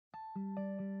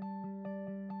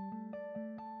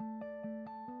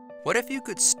What if you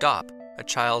could stop a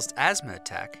child's asthma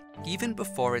attack even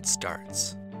before it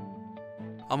starts?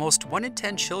 Almost 1 in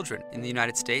 10 children in the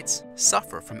United States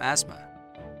suffer from asthma.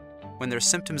 When their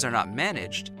symptoms are not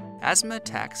managed, asthma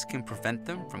attacks can prevent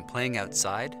them from playing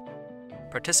outside,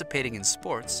 participating in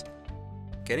sports,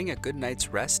 getting a good night's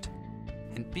rest,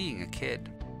 and being a kid.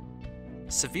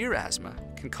 Severe asthma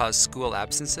can cause school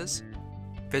absences,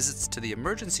 visits to the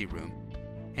emergency room,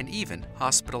 and even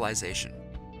hospitalization.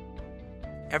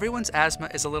 Everyone's asthma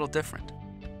is a little different.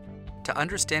 To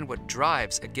understand what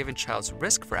drives a given child's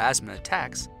risk for asthma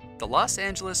attacks, the Los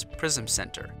Angeles Prisms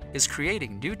Center is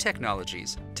creating new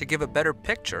technologies to give a better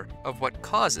picture of what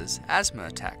causes asthma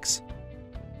attacks.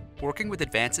 Working with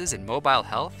advances in mobile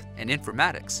health and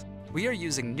informatics, we are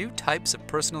using new types of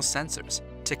personal sensors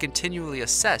to continually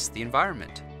assess the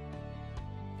environment.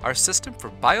 Our system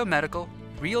for biomedical,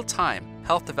 real-time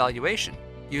health evaluation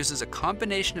uses a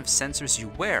combination of sensors you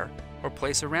wear or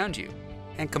place around you,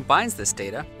 and combines this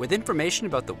data with information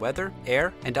about the weather,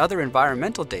 air, and other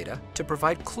environmental data to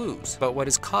provide clues about what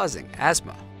is causing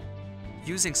asthma.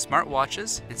 Using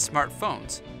smartwatches and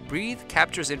smartphones, Breathe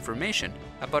captures information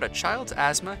about a child's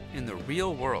asthma in the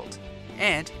real world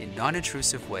and in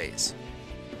non-intrusive ways.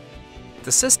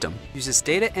 The system uses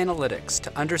data analytics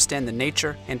to understand the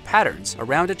nature and patterns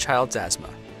around a child's asthma.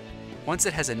 Once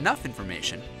it has enough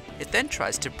information, it then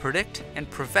tries to predict and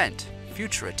prevent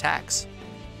future attacks.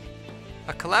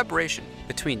 A collaboration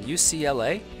between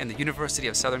UCLA and the University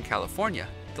of Southern California,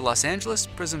 the Los Angeles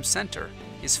Prisms Center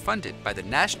is funded by the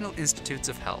National Institutes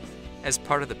of Health as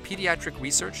part of the Pediatric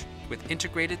Research with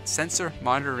Integrated Sensor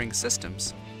Monitoring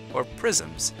Systems, or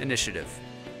Prisms, initiative.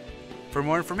 For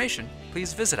more information,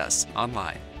 please visit us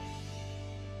online.